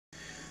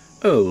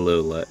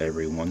Alola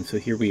everyone, so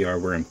here we are,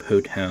 we're in Po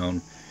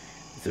Town.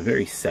 It's a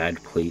very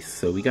sad place,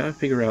 so we gotta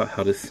figure out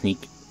how to see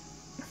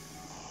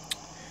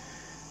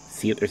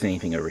if there's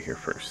anything over here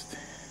first.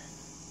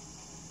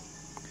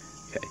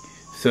 Okay,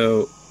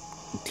 so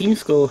Team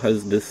Skull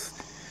has this,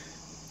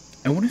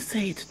 I want to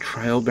say it's a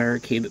trial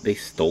barricade that they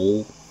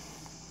stole.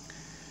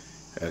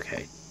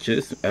 Okay,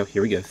 oh,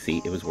 here we go,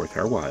 see, it was worth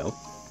our while.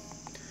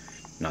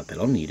 Not that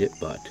I'll need it,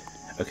 but,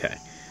 okay.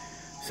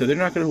 So they're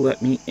not going to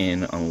let me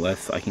in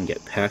unless I can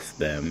get past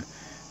them,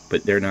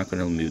 but they're not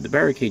going to move the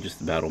barricade just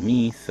to battle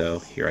me, so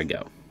here I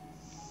go.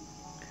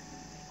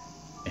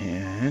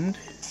 And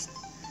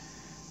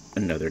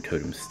another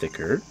totem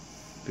sticker.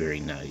 Very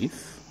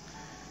nice.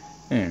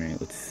 Alright,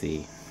 let's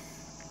see.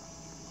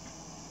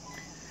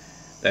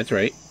 That's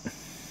right.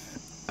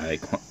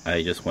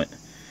 I just went,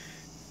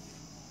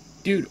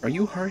 dude, are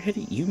you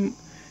hard-headed?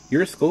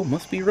 Your skull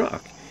must be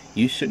rock.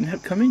 You shouldn't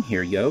have come in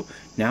here, yo.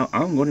 Now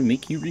I'm going to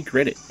make you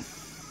regret it.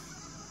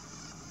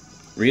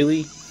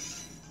 Really?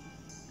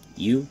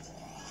 You're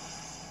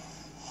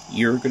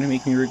gonna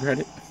make me regret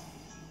it?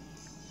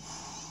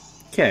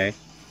 Okay.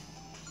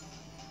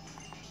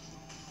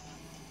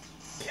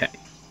 Okay,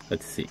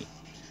 let's see.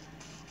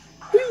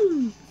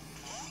 Woo!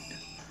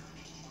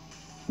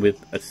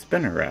 With a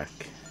Spinnerack.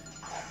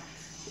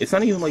 It's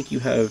not even like you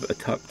have a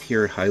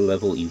top-tier,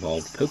 high-level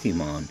evolved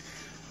Pokemon.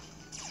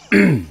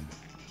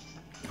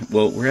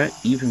 Well, we're at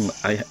even...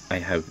 I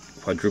have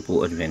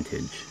quadruple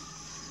advantage,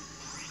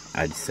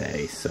 I'd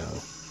say, so...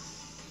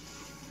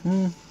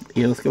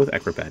 yeah, let's go with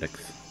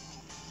acrobatics.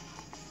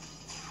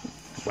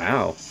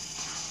 Wow.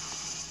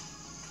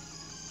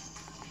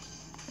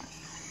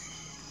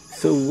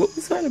 So what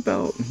was that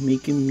about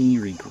making me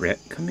regret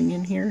coming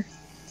in here?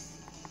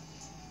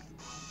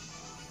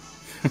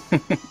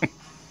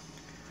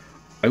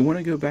 I want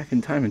to go back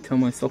in time and tell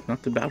myself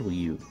not to battle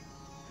you.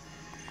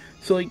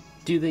 So, like,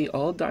 do they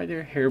all dye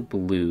their hair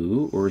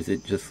blue, or is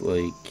it just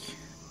like...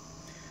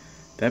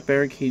 That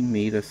barricade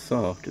made us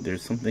soft.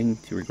 There's something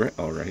to regret,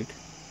 alright.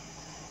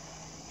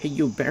 Hey,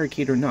 yo,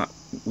 barricade or not,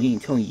 we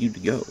ain't telling you to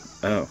go.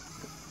 Oh.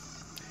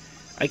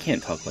 I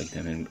can't talk like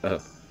them, and,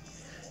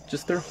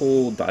 just their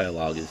whole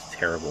dialogue is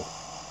terrible.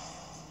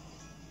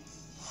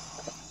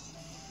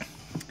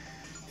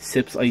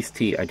 Sips iced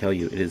tea, I tell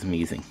you, it is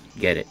amazing.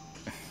 Get it.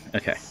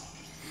 Okay.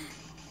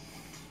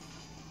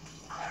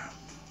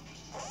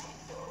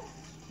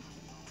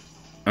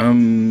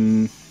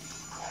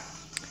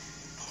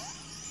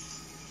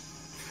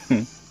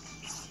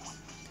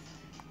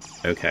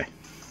 Okay.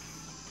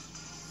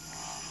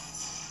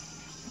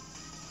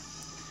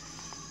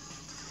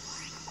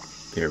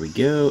 There we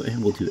go,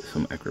 and we'll do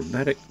some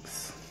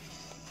acrobatics.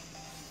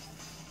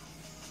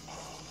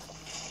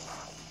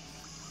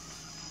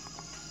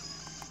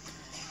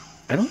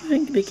 I don't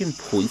think they can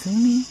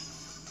poison me.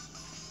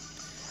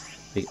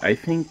 Like, I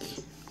think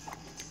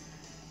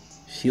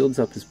Shields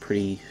Up is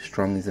pretty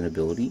strong as an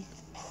ability.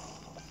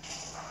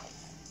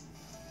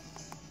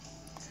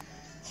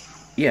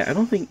 Yeah, I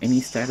don't think any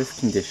status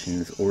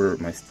conditions or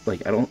my,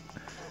 like,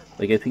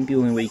 I think the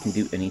only way you can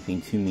do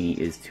anything to me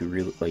is to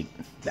really, like,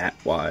 that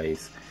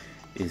wise,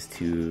 is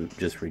to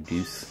just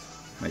reduce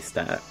my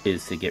stat,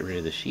 is to get rid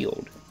of the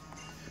shield.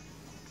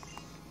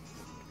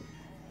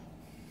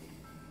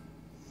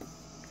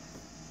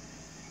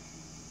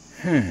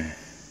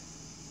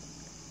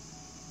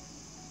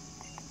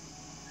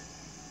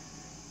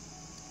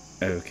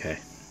 Okay.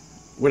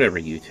 Whatever,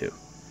 you two.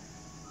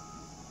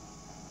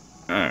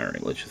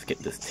 Alright, let's just get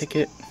this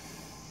ticket.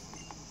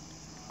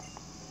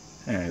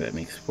 Alright, that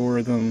makes 4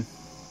 of them.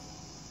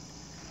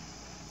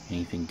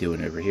 Anything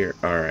doing over here?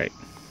 Alright.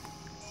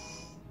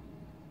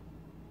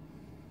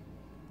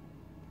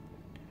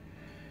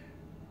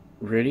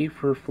 Ready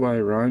for fly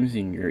rhymes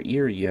in your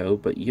ear, yo,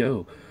 but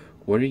yo,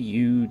 what are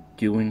you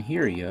doing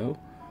here, yo?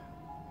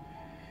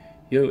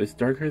 Yo, it's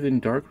darker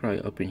than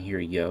Darkrai up in here,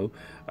 yo.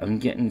 I'm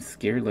getting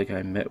scared like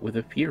I met with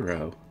a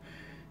Furo.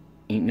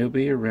 Ain't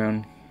nobody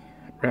around,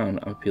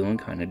 I'm feeling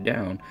kinda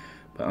down,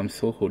 but I'm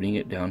still holding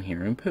it down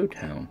here in Po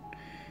Town.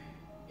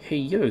 Hey,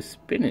 yo,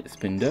 spin it,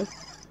 Spinda.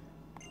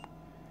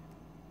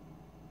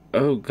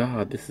 Oh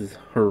god, this is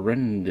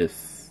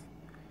horrendous.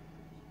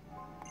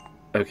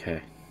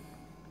 Okay.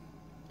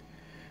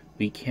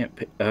 We can't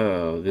pay.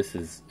 Oh, this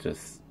is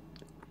just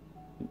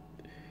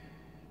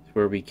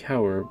where we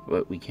cower,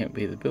 but we can't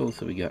pay the bill,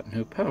 so we got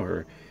no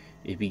power.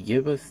 If you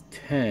give us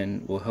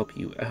 10, we'll help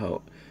you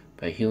out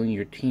by healing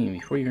your team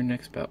before your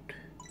next bout.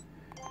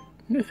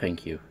 No,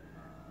 thank you.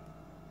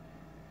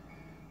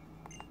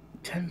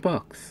 10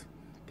 bucks.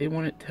 They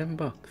wanted 10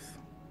 bucks.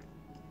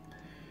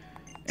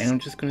 And I'm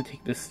just gonna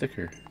take this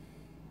sticker.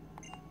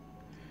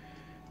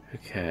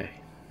 Okay.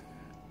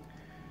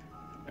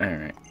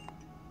 Alright.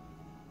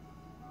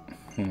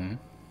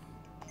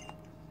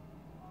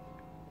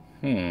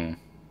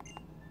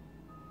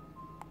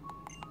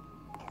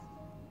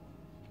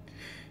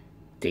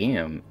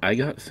 Damn, I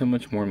got so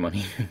much more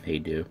money than they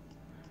do.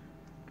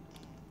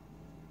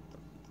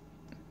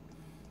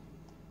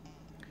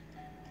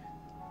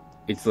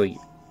 It's like,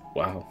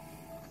 wow.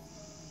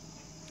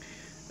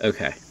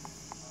 Okay.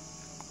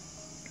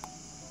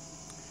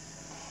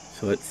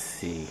 So let's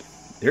see.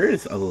 There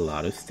is a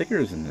lot of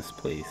stickers in this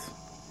place.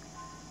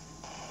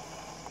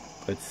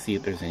 Let's see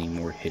if there's any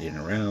more hidden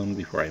around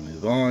before I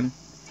move on.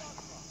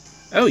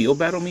 Oh, you'll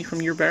battle me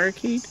from your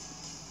barricade?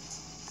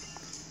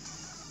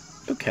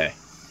 Okay.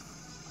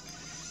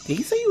 Did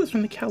he say he was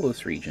from the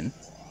Kalos region?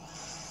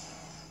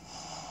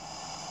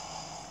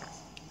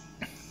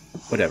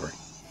 Whatever.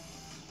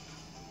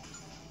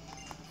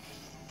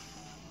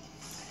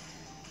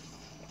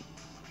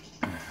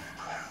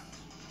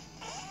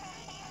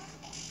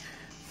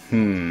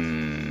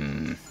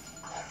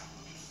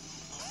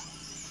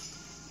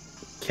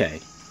 Okay.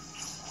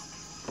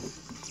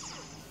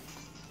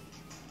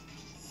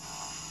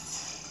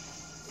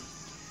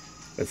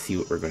 Let's see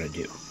what we're gonna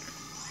do.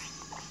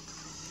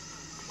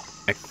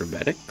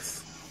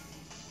 Acrobatics.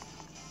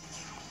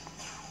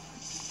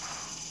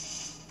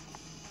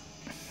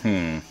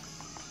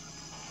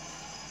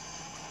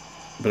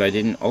 But I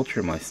didn't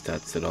alter my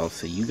stats at all,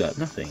 so you got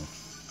nothing.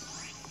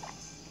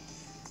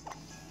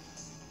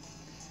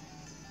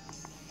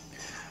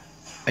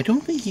 I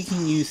don't think you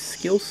can use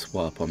skill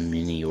swap on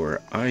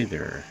Minior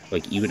either,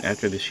 like even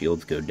after the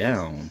shields go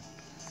down.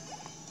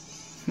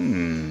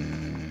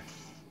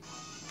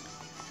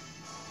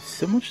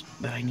 So much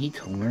that I need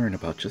to learn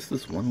about just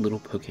this one little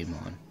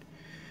Pokemon.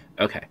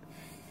 Okay.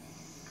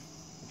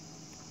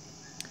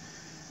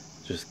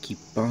 Just keep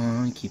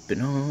on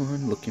keeping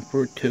on, looking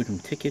for totem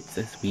tickets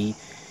as we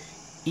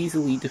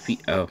easily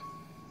defeat... Oh,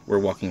 we're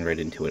walking right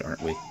into it,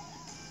 aren't we?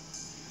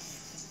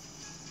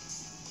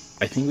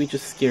 I think we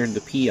just scared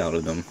the pee out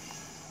of them.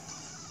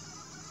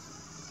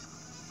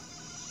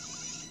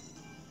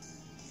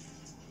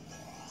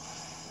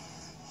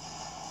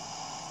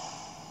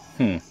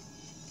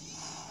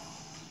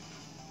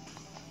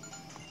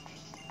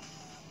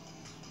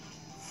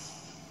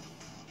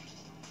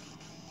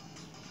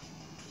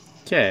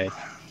 Okay.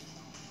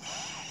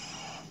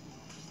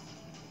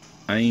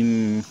 Okay.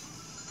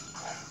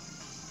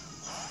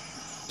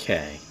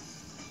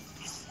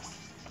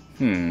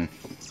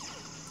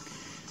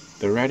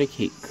 The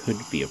Eradicate could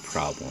be a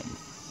problem,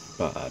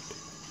 but...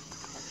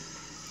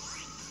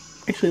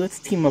 Actually, let's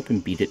team up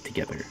and beat it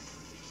together.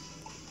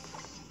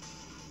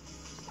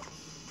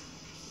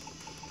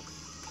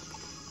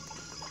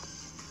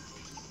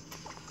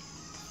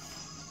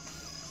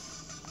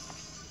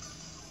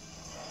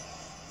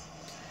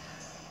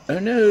 Oh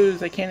no,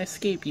 I can't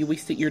escape. You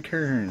wasted your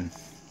turn.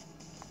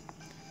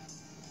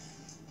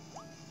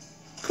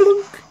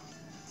 Clunk!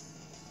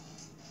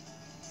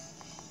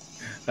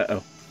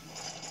 Uh-oh.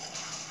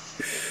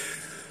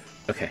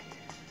 Okay.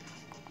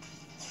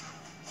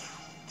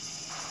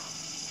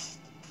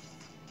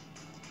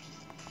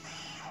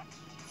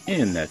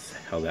 And that's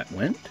how that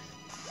went.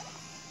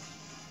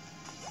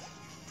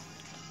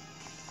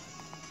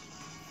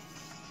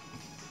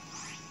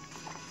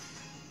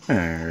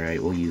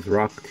 Alright, we'll use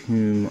Rock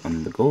Tomb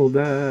on the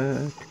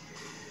Golbat.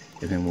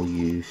 And then we'll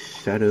use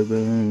Shadow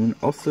Bone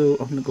also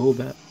on the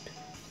Golbat.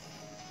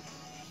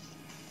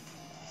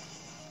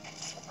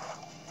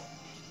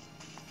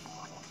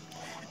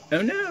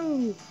 Oh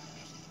no!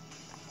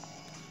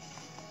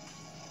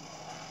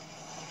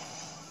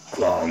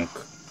 Clonk.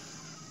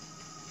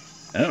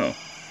 Oh.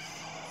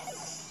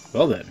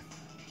 Well then.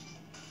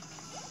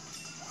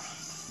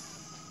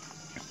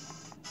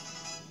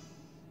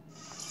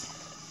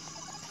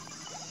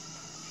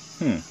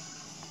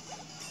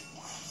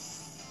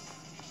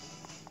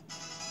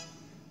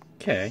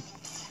 Okay.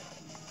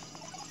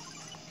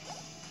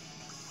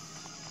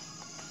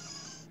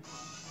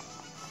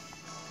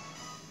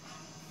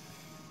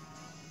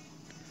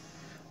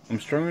 I'm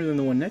stronger than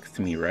the one next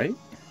to me, right?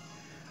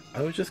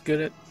 I was just good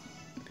at...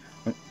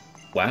 Oh,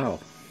 wow.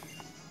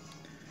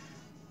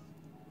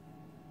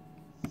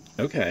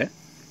 Okay.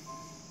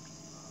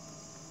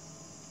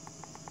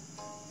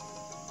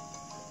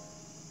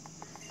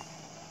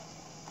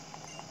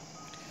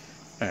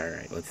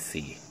 Alright, let's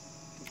see.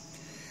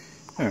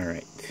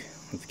 Alright,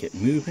 let's get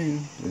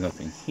moving. There's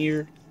nothing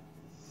here.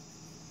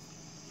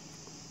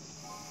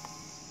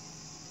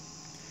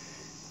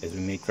 As we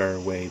make our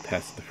way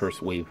past the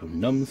first wave of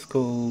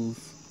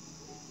numbskulls.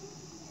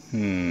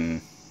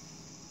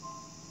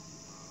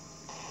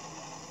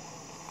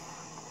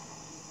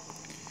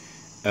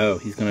 Oh,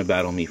 he's gonna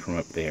battle me from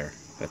up there.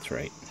 That's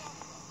right.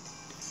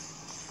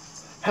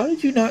 How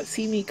did you not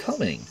see me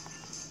coming?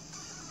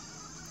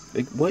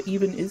 Like, what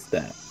even is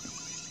that?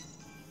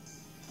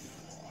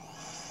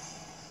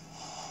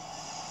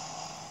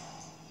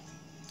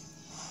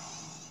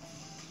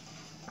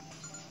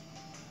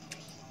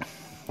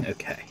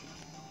 Okay.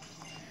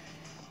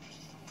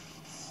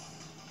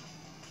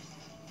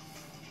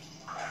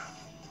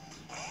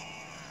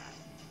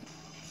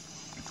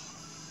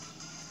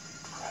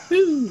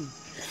 Woo!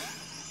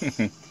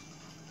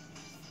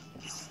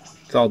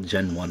 It's all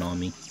Gen 1 on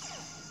me.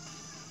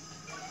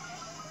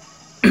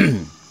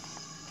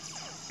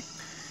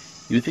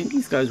 You would think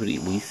these guys would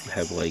at least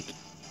have, like,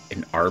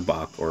 an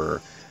Arbok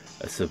or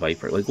a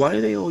Seviper. Like, why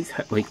do they always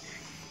have, like...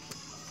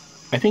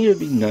 I think it would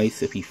be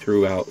nice if he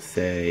threw out,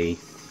 say...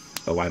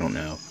 Oh, I don't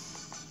know.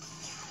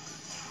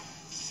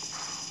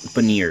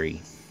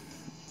 Baneri.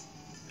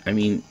 I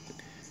mean...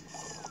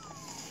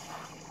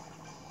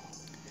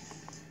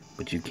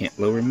 But you can't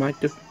lower my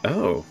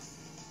oh.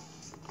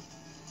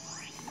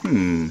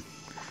 I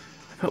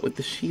thought with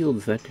the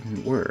shields that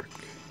didn't work.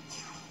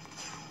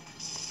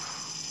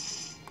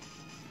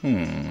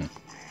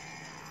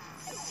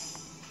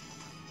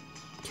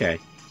 Okay.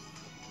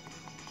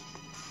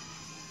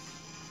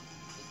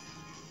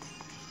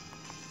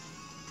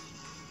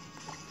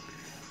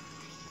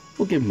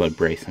 We'll give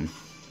Mudbray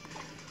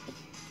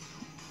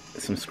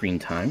some screen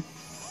time.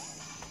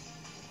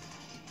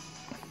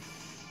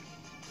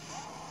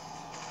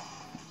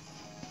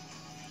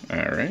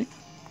 Alright.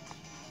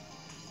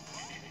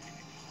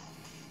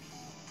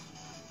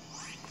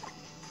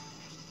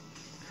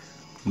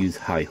 Use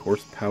high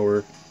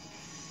horsepower.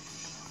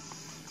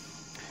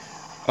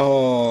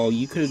 Oh,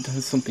 you could have done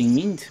something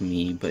mean to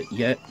me, but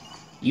yet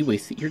you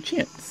wasted your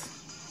chance.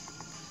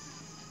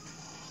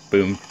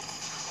 Boom.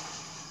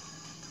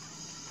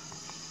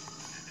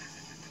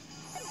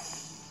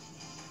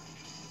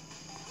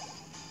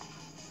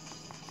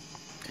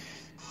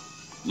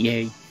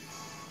 Yay.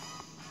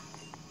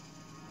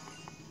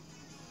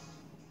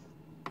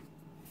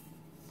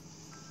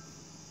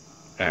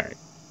 Alright.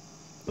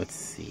 Let's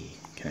see.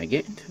 Can I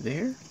get into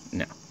there?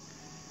 No.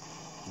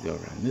 Go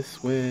around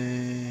this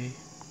way.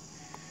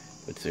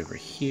 What's over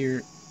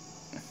here?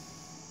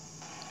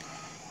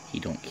 He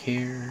don't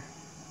care.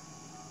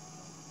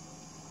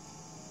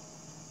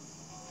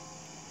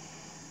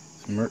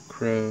 Smirk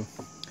Crow.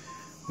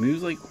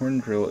 Moves like Horn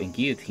Drill and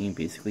Guillotine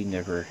basically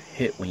never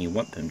hit when you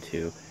want them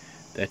to.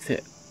 That's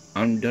it.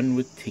 I'm done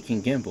with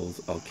taking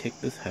gambles. I'll kick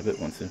this habit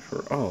once and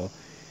for all.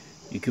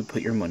 You could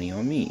put your money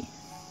on me.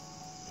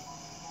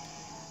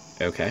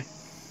 Okay.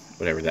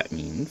 Whatever that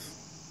means.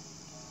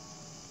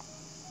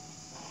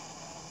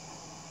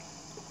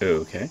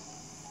 Okay. Let's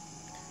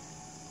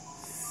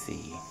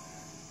see.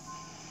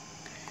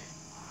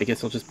 I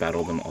guess I'll just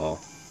battle them all.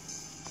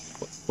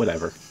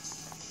 Whatever.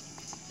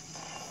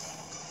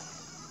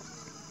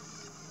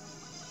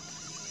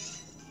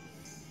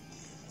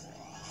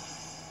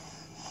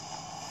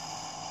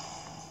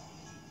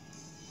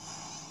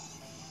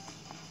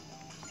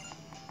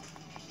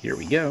 Here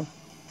we go.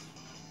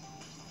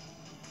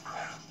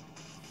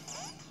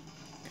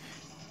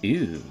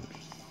 Ooh.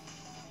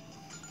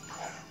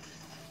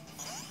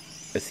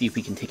 Let's see if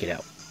we can take it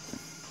out.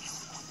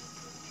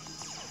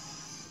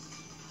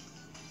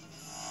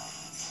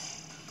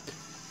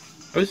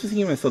 I was just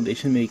thinking to myself, they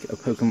should make a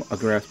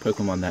grass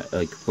Pokemon that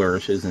like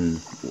flourishes in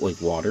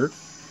like water.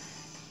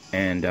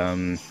 And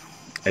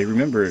I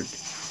remembered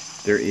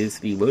there is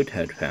the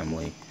Lotad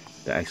family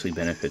that actually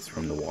benefits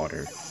from the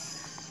water.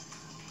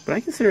 But I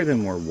consider them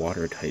more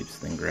water types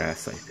than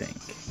grass, I think.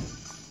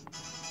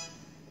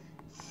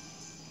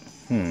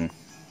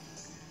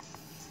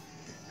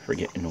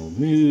 Forget an old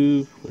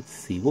move. Let's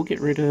see. We'll get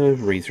rid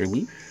of Razor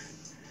Leaf.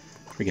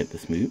 Forget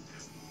this move.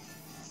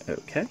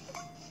 Okay.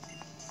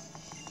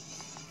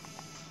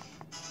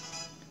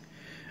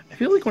 I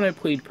feel like when I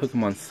played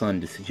Pokemon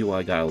Sun, Decidueye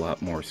I got a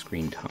lot more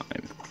screen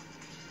time.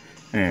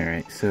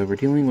 Alright, so we're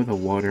dealing with a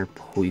water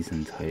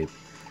poison type.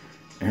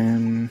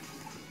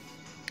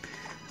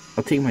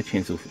 I'll take my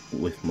chance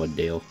with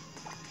Muddale.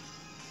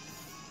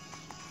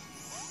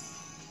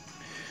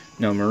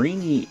 Now,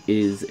 Marini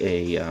is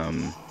a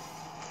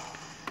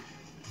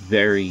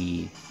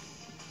very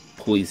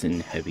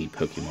poison-heavy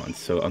Pokemon,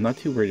 so I'm not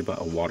too worried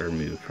about a water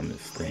move from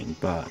this thing,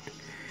 but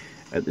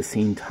at the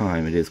same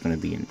time, it is going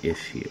to be an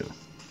issue.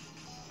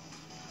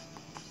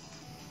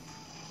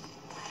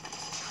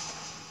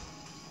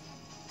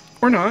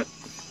 Or not.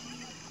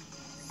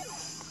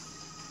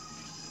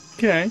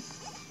 Okay.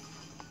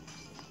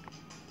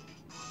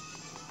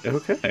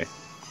 Okay.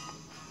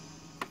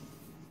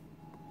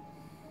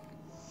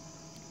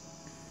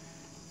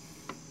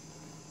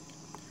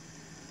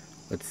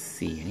 Let's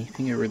see,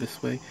 anything over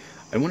this way?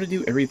 I want to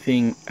do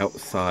everything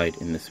outside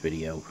in this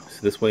video,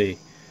 so this way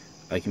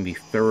I can be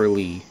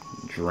thoroughly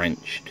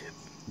drenched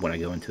when I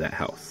go into that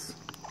house.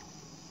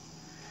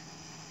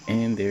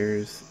 And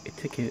there's a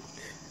ticket.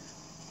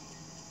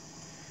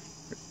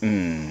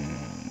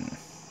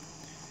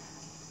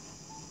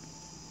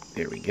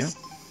 There we go.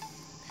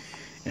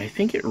 And I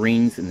think it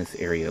rains in this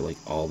area like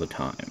all the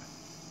time.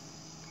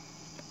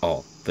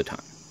 All the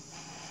time.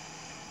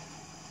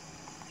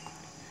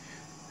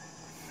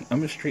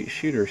 I'm a straight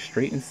shooter,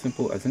 straight and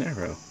simple as an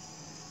arrow.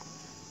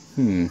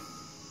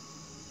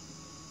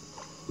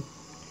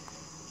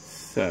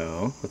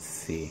 So, let's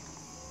see.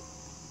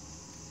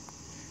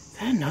 Is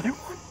that another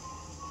one?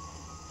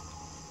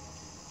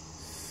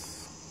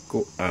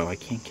 Oh, I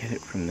can't get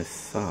it from this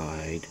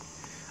side.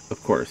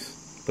 Of course.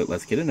 But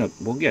let's get another.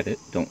 We'll get it.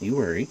 Don't you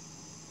worry.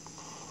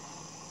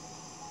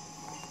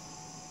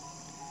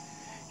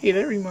 Hey,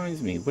 that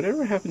reminds me.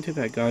 Whatever happened to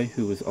that guy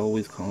who was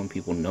always calling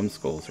people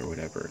numbskulls or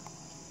whatever?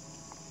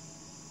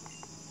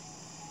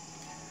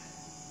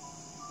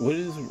 What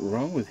is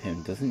wrong with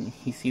him? Doesn't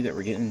he see that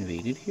we're getting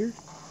invaded here?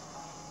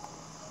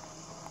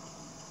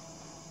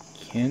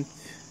 Can't...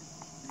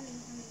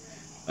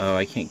 Oh,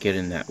 I can't get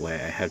in that way.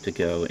 I have to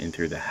go in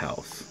through the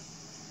house.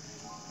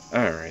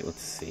 Alright,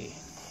 let's see.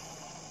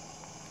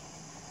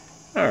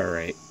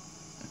 Alright.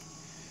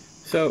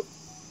 So,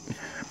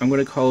 I'm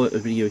going to call it a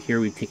video here.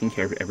 We've taken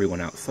care of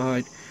everyone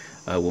outside.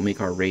 We'll make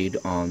our raid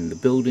on the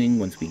building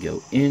once we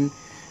go in.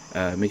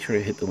 Make sure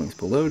to hit the links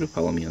below to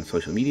follow me on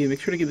social media. Make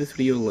sure to give this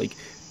video a like.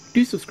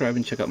 Do subscribe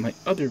and check out my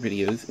other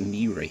videos in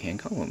the right-hand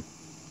column.